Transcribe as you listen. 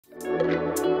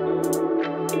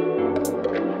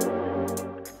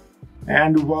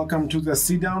And welcome to the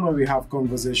Sit Down, where we have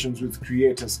conversations with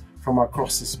creators from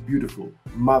across this beautiful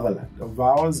motherland of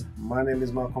ours. My name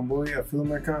is Malcolm Boy, a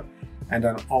filmmaker and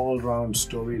an all-round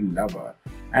story lover.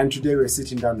 And today we're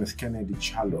sitting down with Kennedy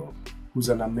Kyalo, who's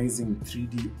an amazing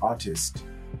 3D artist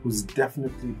who's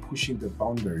definitely pushing the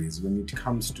boundaries when it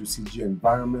comes to CG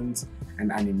environments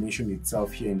and animation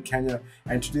itself here in Kenya.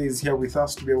 And today he's here with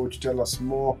us to be able to tell us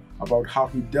more about how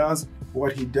he does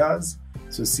what he does.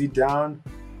 So sit down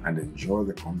and enjoy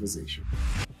the conversation.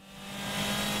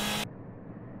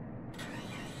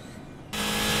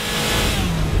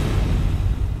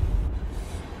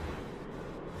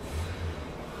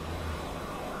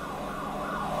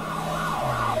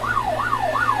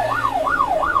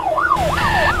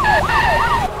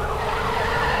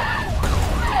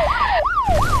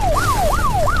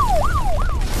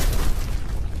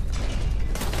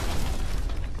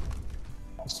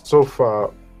 So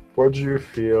far, what do you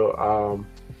feel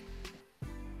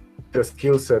the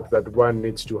skill set that one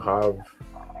needs to have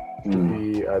to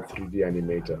be a 3D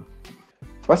animator?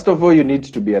 First of all, you need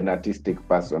to be an artistic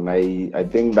person. I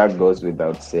think that goes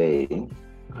without saying.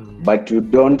 But you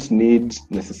don't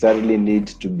necessarily need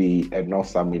to be an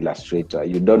awesome illustrator.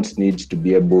 You don't need to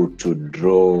be able to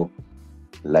draw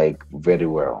like very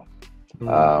well.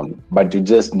 But you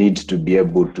just need to be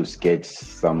able to sketch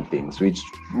some things, which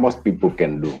most people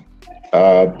can do.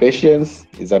 Patience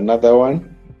is another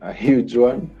one, a huge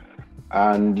one.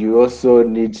 And you also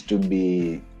need to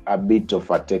be a bit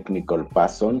of a technical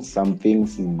person. Some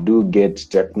things do get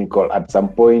technical. At some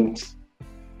point,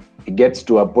 it gets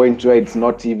to a point where it's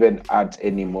not even art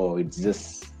anymore. It's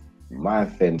just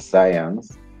math and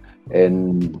science.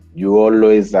 And you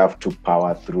always have to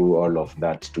power through all of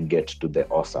that to get to the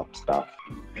awesome stuff.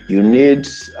 You need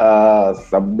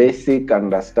some basic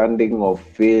understanding of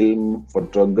film,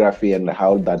 photography, and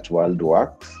how that world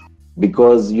works.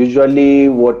 Because usually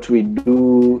what we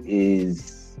do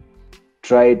is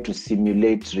try to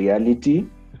simulate reality.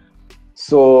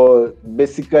 So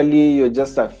basically, you're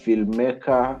just a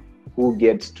filmmaker who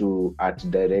gets to art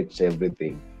direct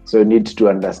everything. So you need to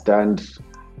understand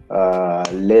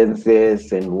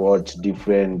lenses and what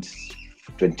different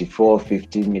 24,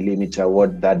 50 millimeter,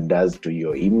 what that does to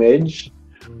your image.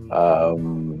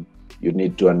 You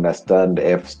need to understand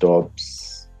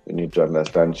f-stops. You need to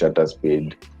understand shutter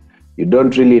speed. You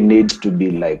don't really need to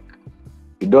be like,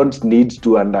 you don't need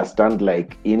to understand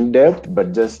like in depth,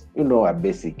 but just, a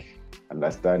basic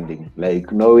understanding,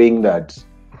 like knowing that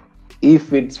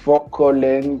if it's focal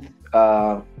length,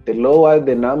 the lower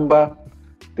the number,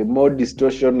 the more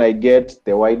distortion I get,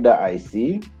 the wider I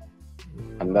see,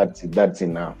 and that's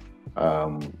enough.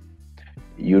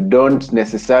 You don't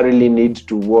necessarily need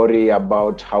to worry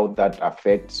about how that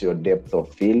affects your depth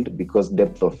of field, because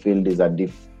depth of field is a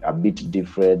bit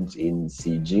different in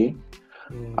CG.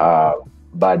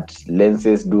 But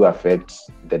lenses do affect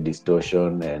the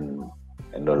distortion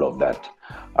and all of that.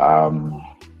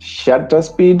 Shutter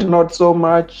speed, not so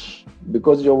much,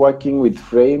 because you're working with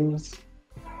frames.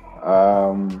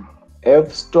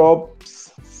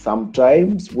 F-stops,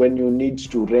 sometimes when you need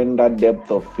to render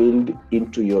depth of field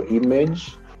into your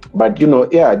image. But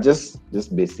just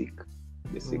basics.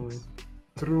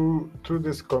 Through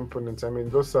these components, I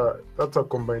mean, that's a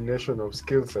combination of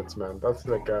skill sets, man. That's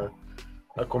like a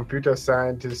computer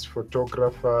scientist,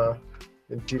 photographer,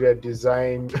 interior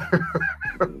design,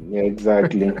 Yeah,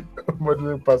 exactly.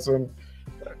 modeling person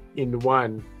in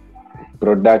one.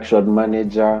 Production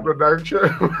manager.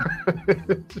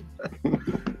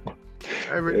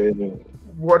 I mean,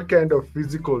 what kind of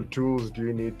physical tools do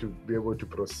you need to be able to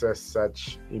process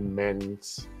such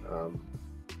immense?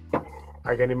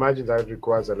 I can imagine that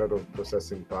requires a lot of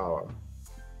processing power.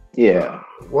 Yeah.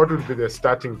 What would be the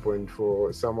starting point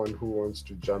for someone who wants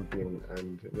to jump in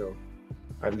and,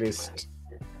 at least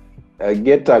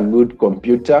get a good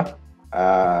computer?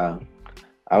 I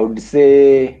would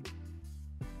say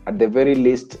at the very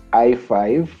least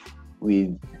i5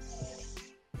 with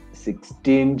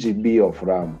 16 GB of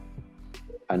RAM,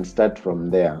 and start from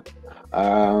there.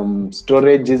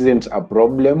 Storage isn't a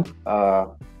problem.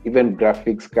 Even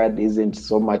graphics card isn't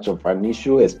so much of an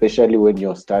issue, especially when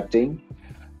you're starting.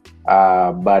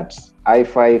 But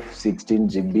i5 16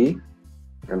 GB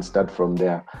and start from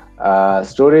there.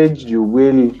 Storage, you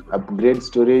will upgrade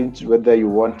storage whether you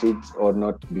want it or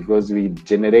not, because we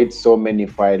generate so many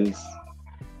files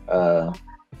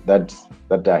that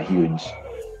are huge.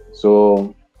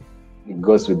 So it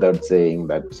goes without saying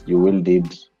that you will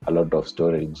need a lot of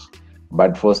storage.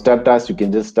 But for starters, you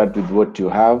can just start with what you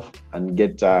have and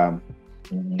get a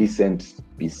decent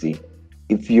PC.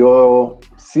 if you're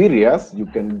serious, you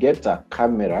can get a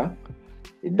camera.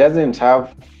 It doesn't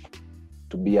have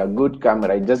to be a good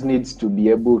camera. It just needs to be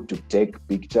able to take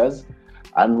pictures.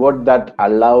 And what that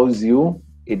allows you,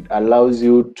 it allows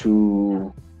you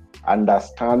to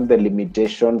understand the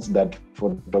limitations that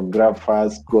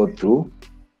photographers go through.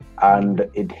 And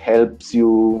it helps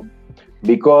you,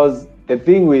 because the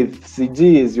thing with CG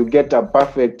is you get a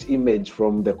perfect image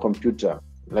from the computer.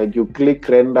 Like you click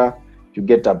render, you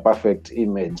get a perfect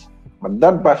image. But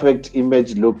that perfect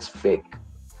image looks fake.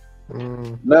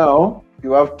 Now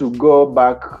you have to go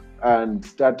back and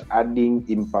start adding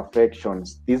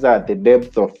imperfections. These are the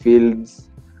depth of fields.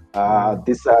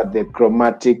 These are the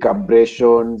chromatic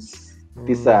aberrations.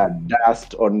 These are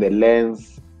dust on the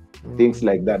lens, things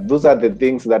like that. Those are the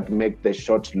things that make the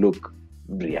shot look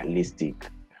realistic.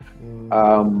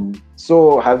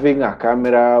 So having a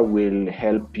camera will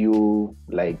help you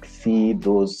like see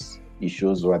those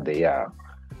issues what they are,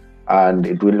 and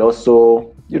it will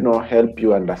also, you know, help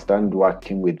you understand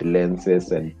working with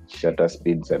lenses and shutter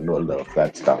speeds and all of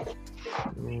that stuff.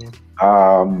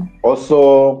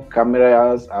 Also,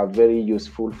 cameras are very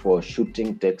useful for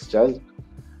shooting textures,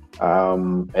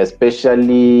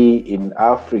 especially in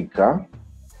Africa.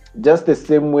 Just the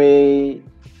same way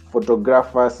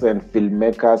photographers and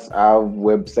filmmakers have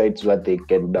websites where they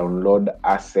can download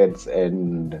assets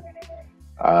and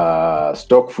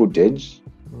stock footage.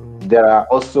 There are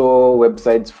also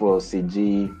websites for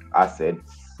CG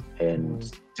assets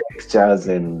and textures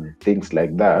and things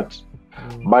like that.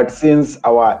 But since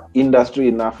our industry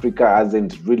in Africa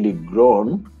hasn't really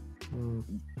grown,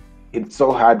 it's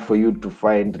so hard for you to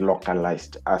find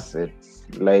localized assets.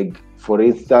 Like, for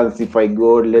instance, if I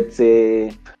go, let's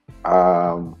say,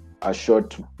 a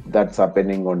shot that's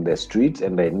happening on the street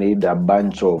and I need a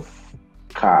bunch of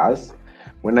cars,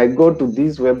 when I go to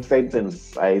these websites and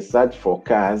I search for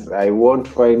cars, I won't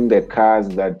find the cars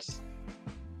that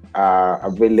are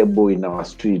available in our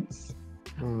streets.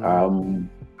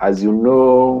 As you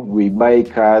know, we buy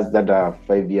cars that are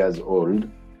 5 years old,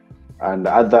 and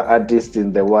other artists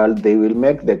in the world, they will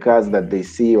make the cars that they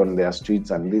see on their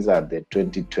streets, and these are the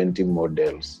 2020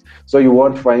 models. So you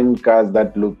won't find cars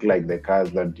that look like the cars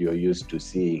that you're used to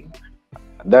seeing.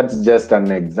 That's just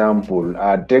an example.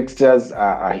 Textures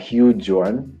are a huge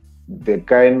one. The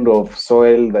kind of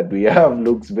soil that we have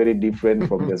looks very different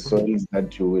from the soils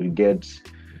that you will get.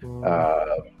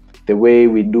 The way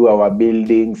we do our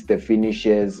buildings, the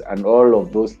finishes, and all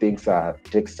of those things are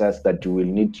textures that you will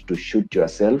need to shoot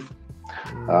yourself.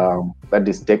 That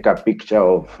is, take a picture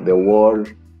of the wall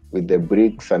with the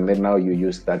bricks, and then now you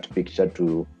use that picture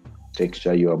to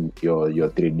texture your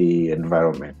 3D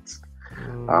environments.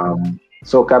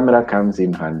 So camera comes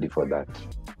in handy for that.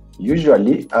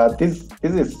 Usually, this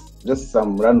is just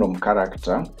some random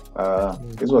character.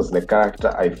 This was the character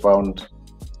I found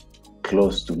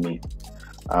close to me.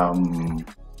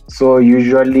 So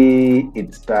usually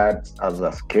it starts as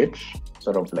a sketch,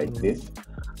 sort of like this.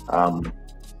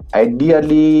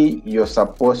 Ideally, you're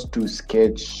supposed to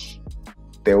sketch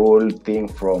the whole thing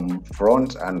from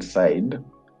front and side.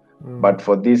 But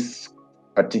for this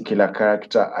particular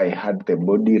character, I had the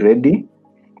body ready,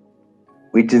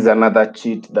 which is another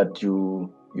cheat that you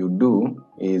do,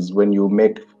 is when you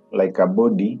make like a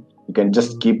body, you can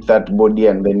just keep that body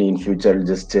and then in future you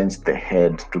just change the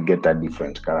head to get a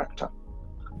different character.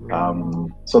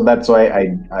 So that's why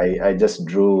I just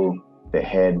drew the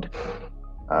head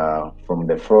from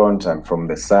the front and from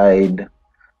the side.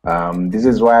 This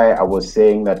is why I was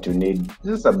saying that you need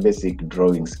just a basic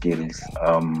drawing skills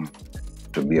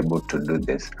to be able to do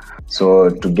this. So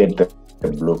to get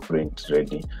the blueprint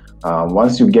ready.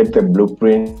 Once you get the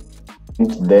blueprint,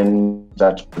 then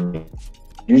start.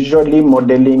 Usually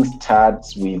modeling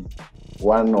starts with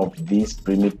one of these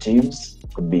primitives.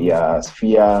 Could be a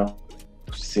sphere,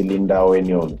 cylinder, or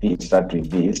any of these. Start with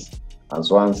this. And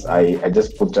so once I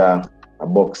just put a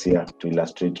box here to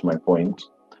illustrate my point.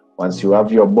 Once you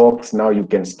have your box, now you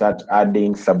can start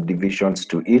adding subdivisions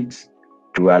to it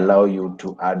to allow you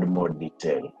to add more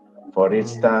detail. For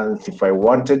instance, if I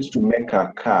wanted to make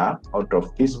a car out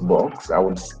of this box, I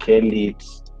would scale it.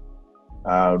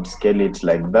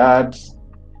 Like that.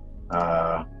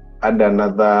 Add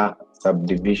another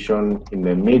subdivision in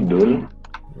the middle.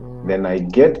 Then I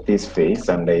get this face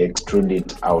and I extrude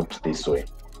it out this way.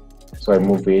 So I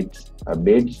move it a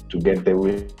bit to get the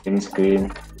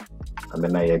windscreen, and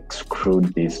then I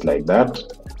extrude this like that,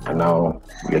 and now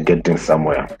we're getting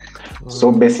somewhere.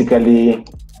 So basically,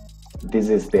 this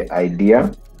is the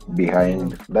idea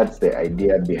behind. That's the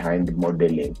idea behind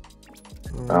modeling.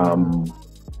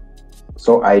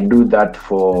 So I do that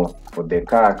for the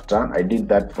character. I did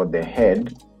that for the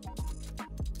head.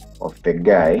 of the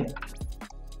guy,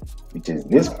 which is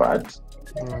this part.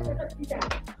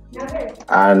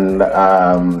 And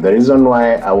the reason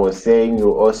why I was saying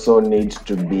you also need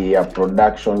to be a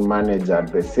production manager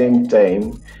at the same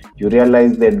time, you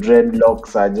realize the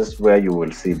dreadlocks are just where you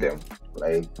will see them.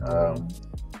 Like,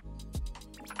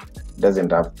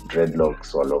 doesn't have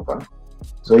dreadlocks all over.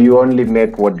 So you only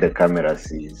make what the camera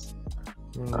sees.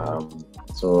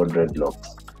 So dreadlocks.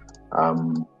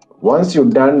 Once you're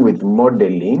done with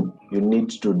modeling, you need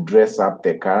to dress up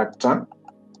the character.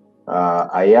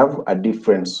 I have a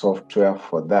different software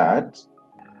for that.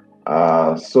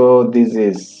 So this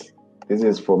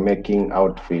is for making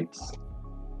outfits.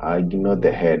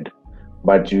 The head,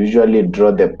 but you usually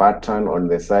draw the pattern on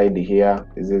the side here.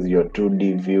 This is your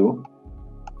 2D view,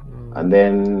 and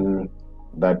then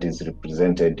that is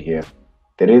represented here.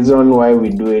 The reason why we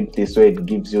do it this way, it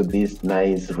gives you these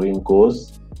nice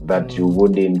wrinkles that you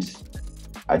wouldn't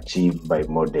achieve by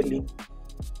modeling.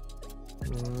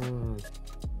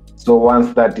 So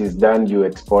once that is done, you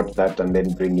export that and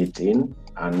then bring it in.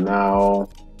 And now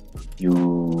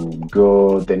you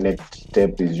go, the next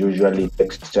step is usually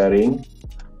texturing.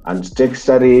 And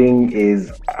texturing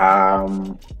is,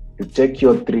 you take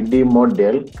your 3D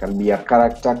model, can be a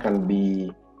character, can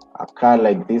be a car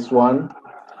like this one,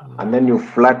 and then you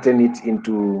flatten it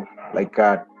into like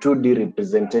a 2D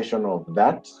representation of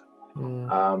that.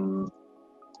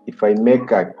 If I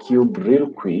make a cube real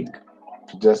quick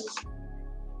to just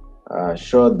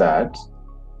show that,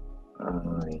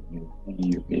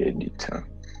 UV editor.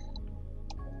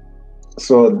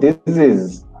 So this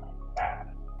is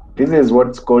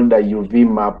what's called a UV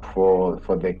map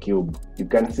for the cube. You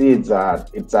can see it's a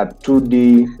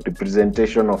 2D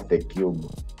representation of the cube.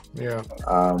 Yeah.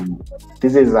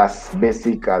 This is as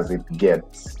basic as it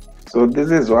gets. So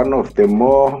this is one of the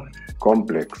more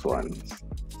complex ones.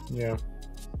 Yeah.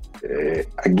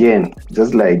 Again,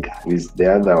 just like with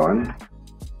the other one,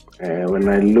 when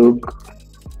I look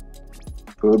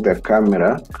through the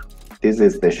camera, this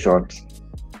is the shot.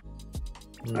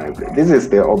 This is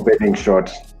the opening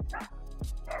shot.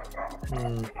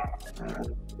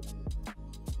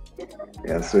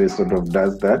 Yeah, so it sort of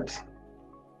does that.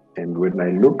 And when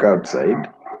I look outside,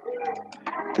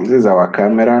 this is our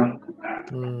camera.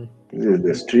 This is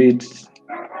the street,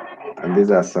 and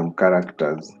these are some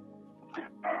characters.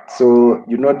 So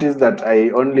you notice that I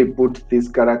only put these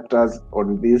characters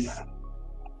on this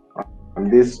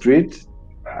street,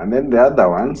 and then the other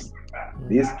ones,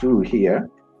 these two here.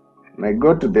 When I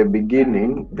go to the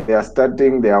beginning, they are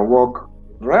starting their walk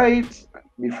right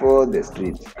before the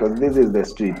street, because this is the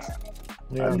street,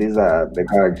 and these are the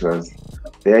characters.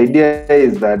 The idea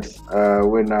is that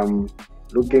when I'm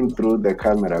looking through the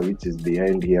camera, which is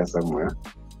behind here somewhere,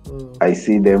 I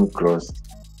see them cross.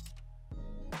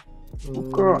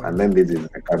 And then this is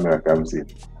the camera comes in.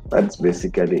 That's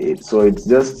basically it. So it's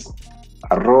just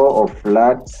a row of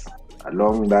flats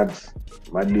along that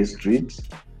muddy street,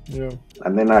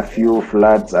 and then a few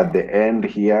flats at the end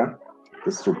here,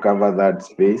 just to cover that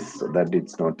space so that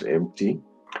it's not empty.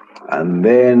 And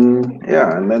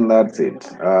then that's it.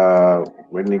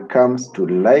 When it comes to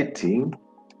lighting,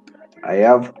 I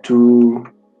have two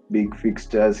big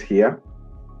fixtures here.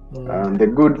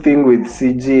 The good thing with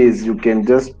CG is you can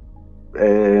just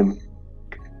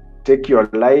take your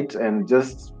light and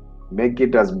just make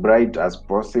it as bright as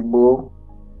possible,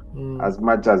 as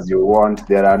much as you want.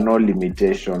 There are no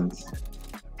limitations.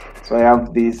 So I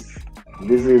have this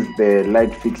is the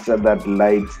light fixture that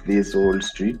lights this whole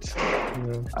street.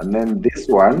 And then this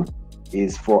one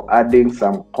is for adding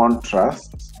some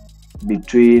contrast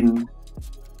between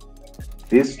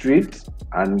this street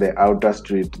and the outer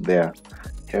street there.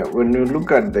 When you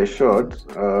look at the shot,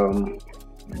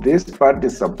 this part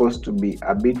is supposed to be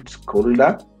a bit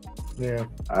colder.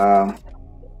 Because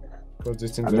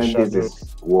it's in and the then shadow. This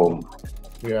is warm.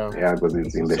 Because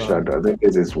it's in the shadow. I think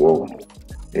this is warm.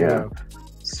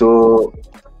 So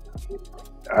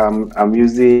I'm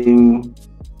using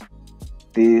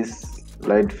this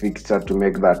light fixture to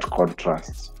make that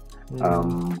contrast.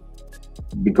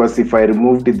 Because if I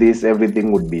removed this,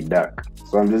 everything would be dark.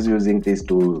 So I'm just using this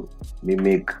to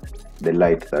mimic the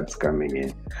light that's coming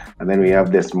in. And then we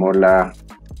have the smaller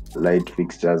light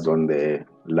fixtures on the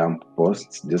lamp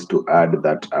posts, just to add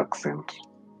that accent.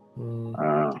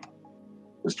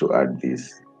 Just to add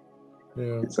this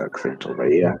accent over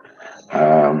here,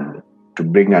 to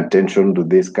bring attention to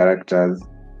these characters.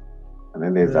 And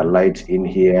then there's a light in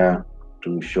here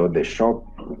to show the shop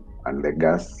and the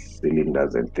gas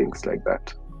cylinders and things like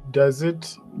that. Does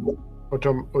it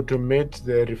automate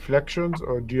the reflections,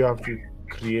 or do you have to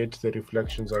create the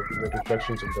reflections of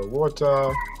the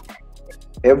water?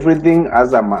 everything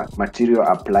has a material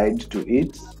applied to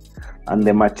it, and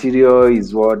the material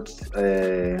is what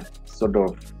sort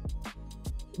of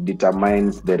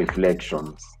determines the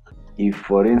reflections. If,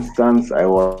 for instance, I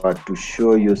were to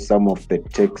show you some of the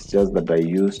textures that I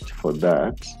used for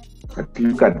that, let's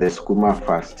look at the skooma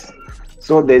first.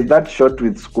 So there's that shot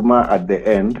with skooma at the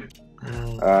end,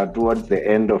 towards the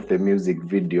end of the music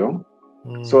video.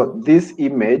 So this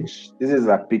image, this is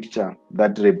a picture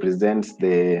that represents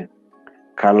the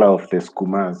color of the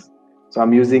skoomas. So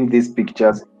I'm using these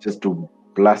pictures just to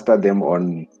plaster them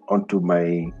onto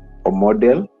my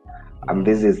model, and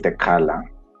this is the color.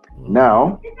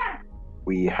 Now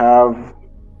we have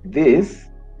this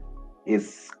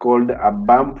is called a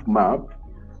bump map,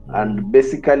 and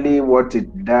basically what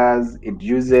it does, it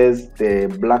uses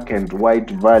the black and white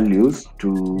values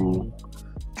to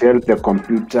tell the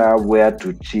computer where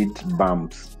to cheat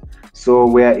bumps. So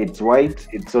where it's white,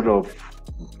 it sort of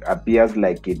appears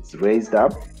like it's raised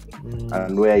up,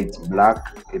 and where it's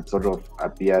black, it sort of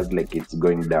appears like it's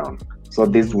going down. So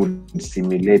this would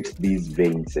simulate these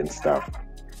veins and stuff.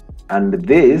 And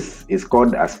this is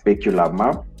called a specular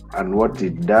map, and what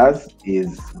it does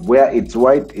is where it's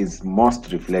white is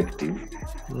most reflective,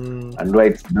 and where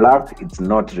it's black, it's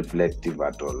not reflective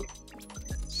at all.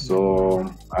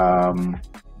 So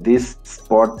these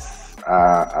spots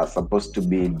are supposed to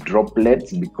be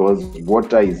droplets, because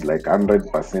water is like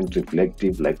 100%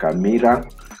 reflective, like a mirror.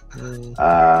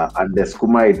 And the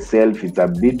skooma itself is a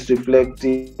bit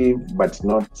reflective, but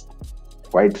not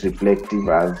quite reflective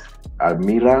as a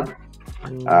mirror,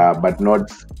 but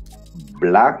not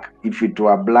black. If it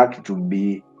were black, it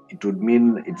would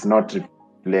mean it's not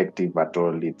reflective at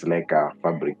all. It's like a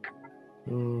fabric.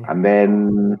 And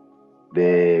then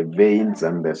the veins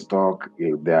and the stalk,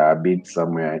 they are a bit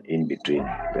somewhere in between.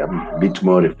 They're a bit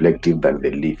more reflective than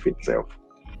the leaf itself.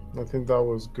 I think that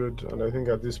was good, and I think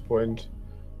at this point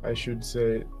I should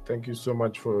say thank you so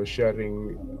much for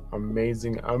sharing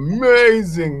amazing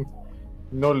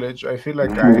knowledge. I feel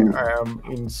like I am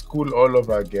in school all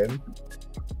over again.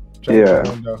 Trying to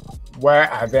wonder, why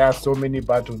are there so many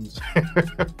buttons?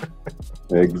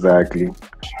 Exactly.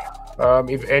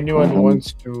 If anyone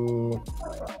wants to,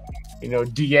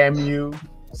 DM you,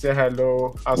 say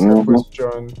hello, ask a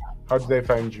question, how do they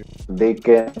find you? They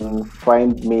can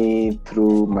find me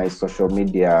through my social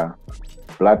media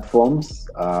platforms.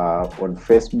 On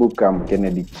Facebook, I'm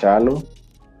Kennedy Kyalo.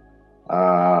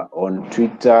 On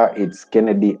Twitter, it's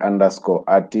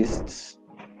Kennedy_artist.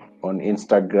 On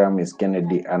Instagram is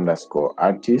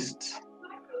Kennedy_artist.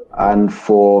 And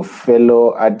for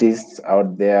fellow artists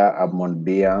out there, I'm on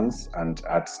Behance and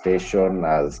ArtStation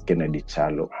as Kennedy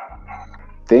Kyalo.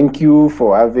 Thank you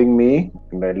for having me,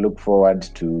 and I look forward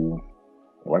to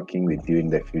working with you in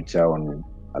the future on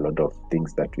a lot of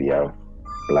things that we have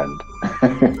planned.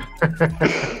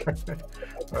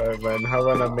 All right, man. Have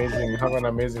an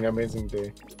amazing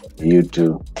day. You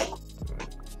too.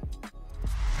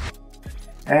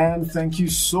 And thank you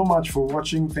so much for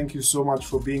watching. Thank you so much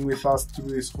for being with us through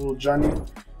this whole journey.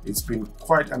 It's been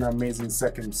quite an amazing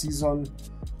second season.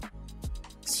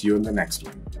 See you in the next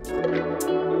one.